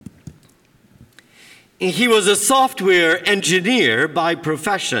He was a software engineer by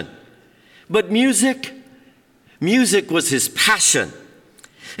profession, but music was his passion.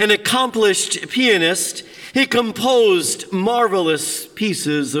 An accomplished pianist, he composed marvelous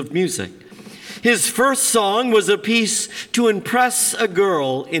pieces of music. His first song was a piece to impress a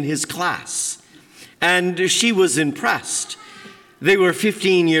girl in his class, and she was impressed. They were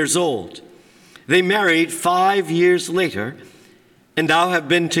 15 years old. They married 5 years later and now have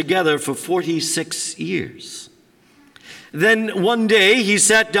been together for 46 years. Then one day he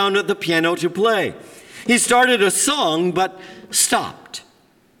sat down at the piano to play. He started a song but stopped.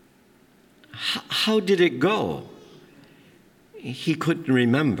 How did it go? He couldn't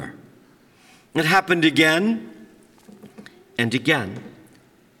remember. It happened again and again.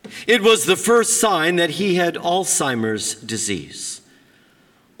 It was the first sign that he had Alzheimer's disease.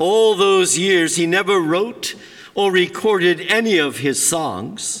 All those years he never wrote or recorded any of his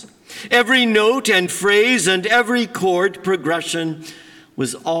songs. Every note and phrase and every chord progression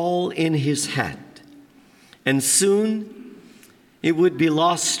was all in his head. And soon it would be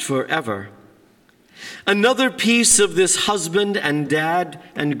lost forever. Another piece of this husband and dad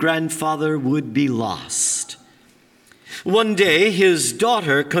and grandfather would be lost. One day, his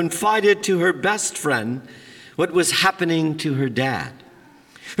daughter confided to her best friend what was happening to her dad.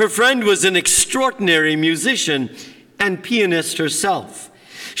 Her friend was an extraordinary musician and pianist herself.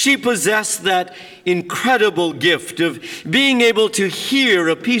 She possessed that incredible gift of being able to hear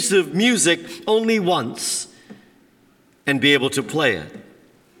a piece of music only once and be able to play it.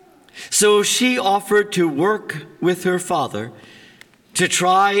 So she offered to work with her father to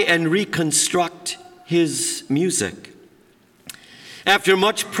try and reconstruct his music. After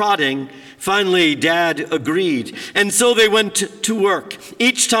much prodding, finally, Dad agreed, and so they went to work.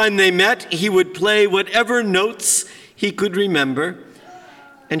 Each time they met, he would play whatever notes he could remember,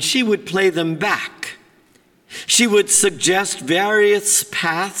 and she would play them back. She would suggest various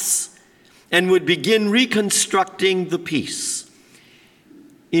paths and would begin reconstructing the piece.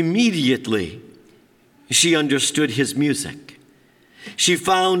 Immediately, she understood his music. She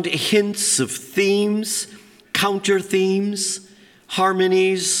found hints of themes, counter-themes,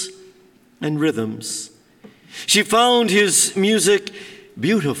 harmonies, and rhythms. She found his music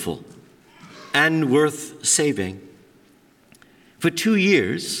beautiful and worth saving. For 2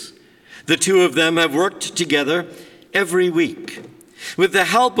 years, the two of them have worked together every week. With the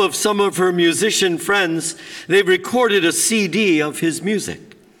help of some of her musician friends, they've recorded a CD of his music.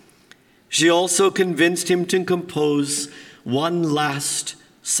 She also convinced him to compose one last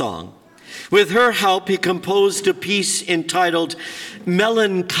song. With her help, he composed a piece entitled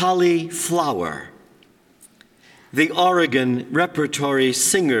Melancholy Flower. The Oregon Repertory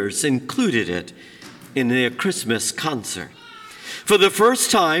Singers included it in their Christmas concert. For the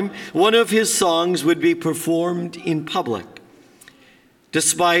first time, one of his songs would be performed in public.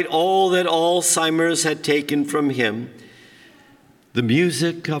 Despite all that Alzheimer's had taken from him, the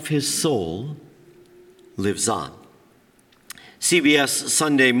music of his soul lives on. CBS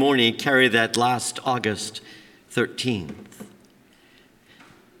Sunday Morning carried that last August 13th.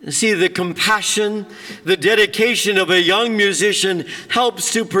 See, the compassion, the dedication of a young musician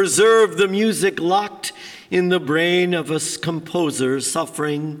helps to preserve the music locked in the brain of a composer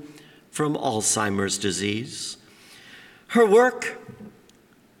suffering from Alzheimer's disease. Her work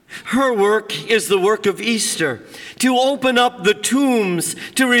is the work of Easter, to open up the tombs,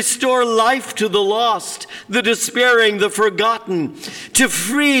 to restore life to the lost, the despairing, the forgotten, to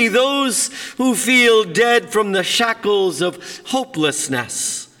free those who feel dead from the shackles of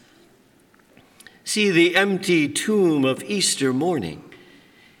hopelessness. See, the empty tomb of Easter morning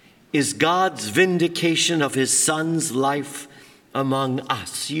is God's vindication of his Son's life among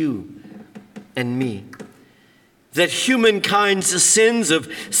us, you and me. That humankind's sins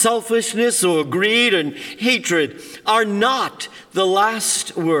of selfishness or greed and hatred are not the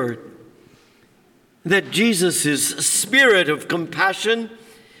last word. That Jesus' spirit of compassion,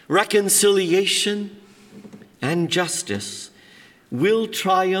 reconciliation, and justice will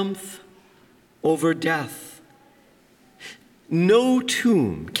triumph over death. No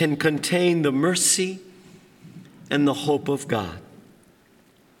tomb can contain the mercy and the hope of God.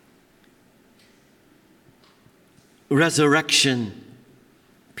 Resurrection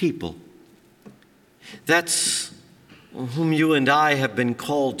people. That's whom you and I have been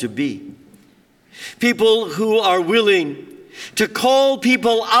called to be. People who are willing to call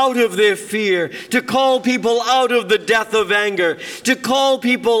people out of their fear, to call people out of the death of anger, to call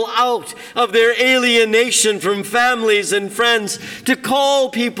people out of their alienation from families and friends, to call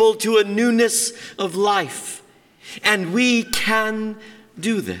people to a newness of life. And we can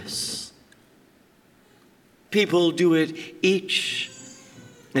do this. People do it each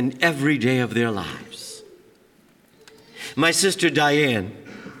and every day of their lives. My sister Diane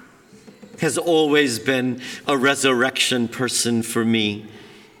has always been a resurrection person for me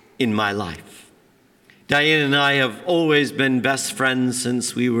in my life. Diane and I have always been best friends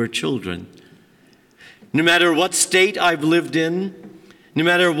since we were children. No matter what state I've lived in, no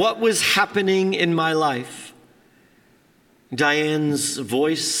matter what was happening in my life, Diane's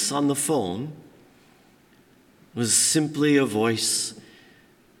voice on the phone was simply a voice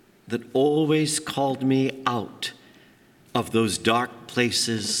that always called me out of those dark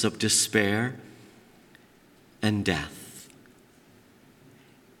places of despair and death.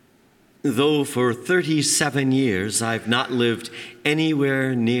 Though for 37 years I've not lived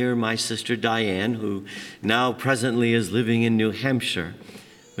anywhere near my sister Diane, who now presently is living in New Hampshire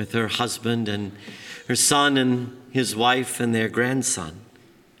with her husband and her son and his wife and their grandson,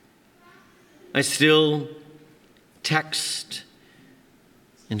 I still text,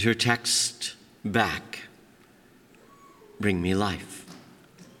 and her text back bring me life.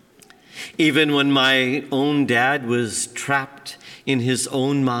 Even when my own dad was trapped in his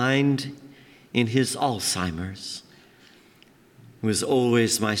own mind, in his Alzheimer's, it was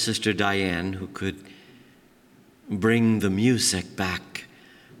always my sister Diane who could bring the music back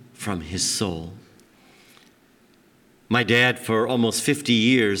from his soul. My dad, for almost 50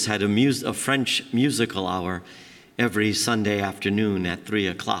 years, had a French musical hour every Sunday afternoon at 3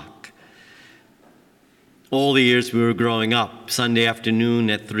 o'clock. All the years we were growing up, Sunday afternoon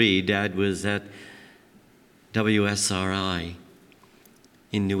at 3, Dad was at WSRI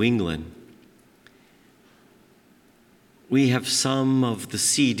in New England. We have some of the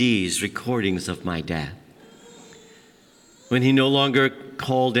CDs, recordings of my dad, when he no longer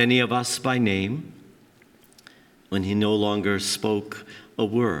called any of us by name, when he no longer spoke a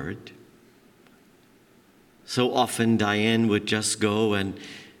word. So often Diane would just go and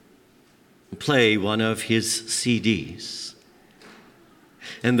play one of his CDs.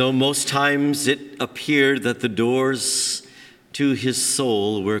 And though most times it appeared that the doors to his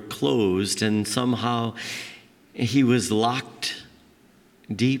soul were closed and somehow he was locked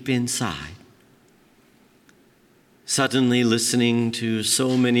deep inside, suddenly listening to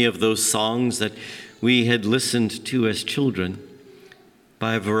so many of those songs that we had listened to as children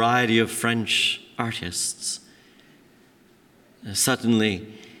by a variety of French artists, suddenly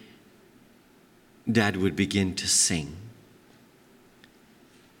Dad would begin to sing.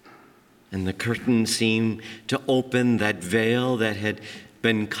 And the curtain seemed to open, that veil that had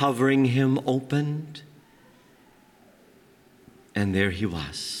been covering him opened. And there he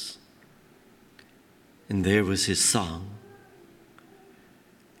was. And there was his song.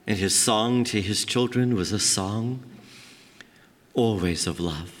 And his song to his children was a song always of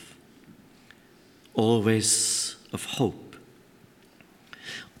love, always of hope,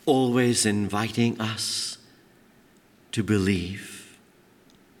 always inviting us to believe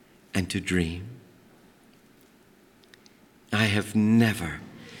and to dream. I have never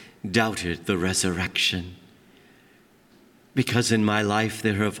doubted the resurrection, because in my life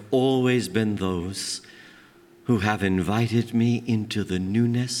there have always been those who have invited me into the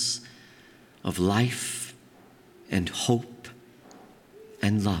newness of life and hope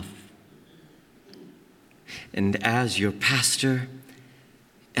and love. And as your pastor,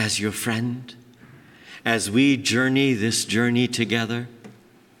 as your friend, as we journey this journey together,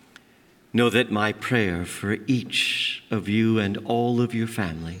 know that my prayer for each of you and all of your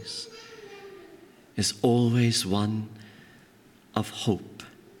families is always one of hope,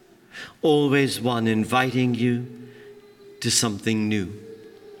 always one inviting you to something new,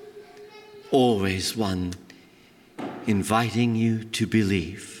 always one inviting you to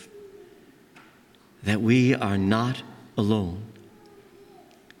believe that we are not alone,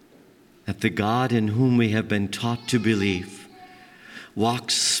 that the God in whom we have been taught to believe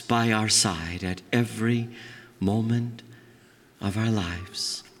walks by our side at every moment of our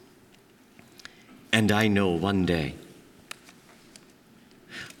lives. And I know one day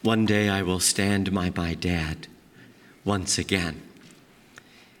I will stand by my dad once again,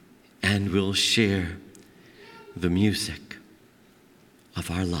 and we'll share the music of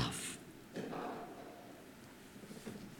our love.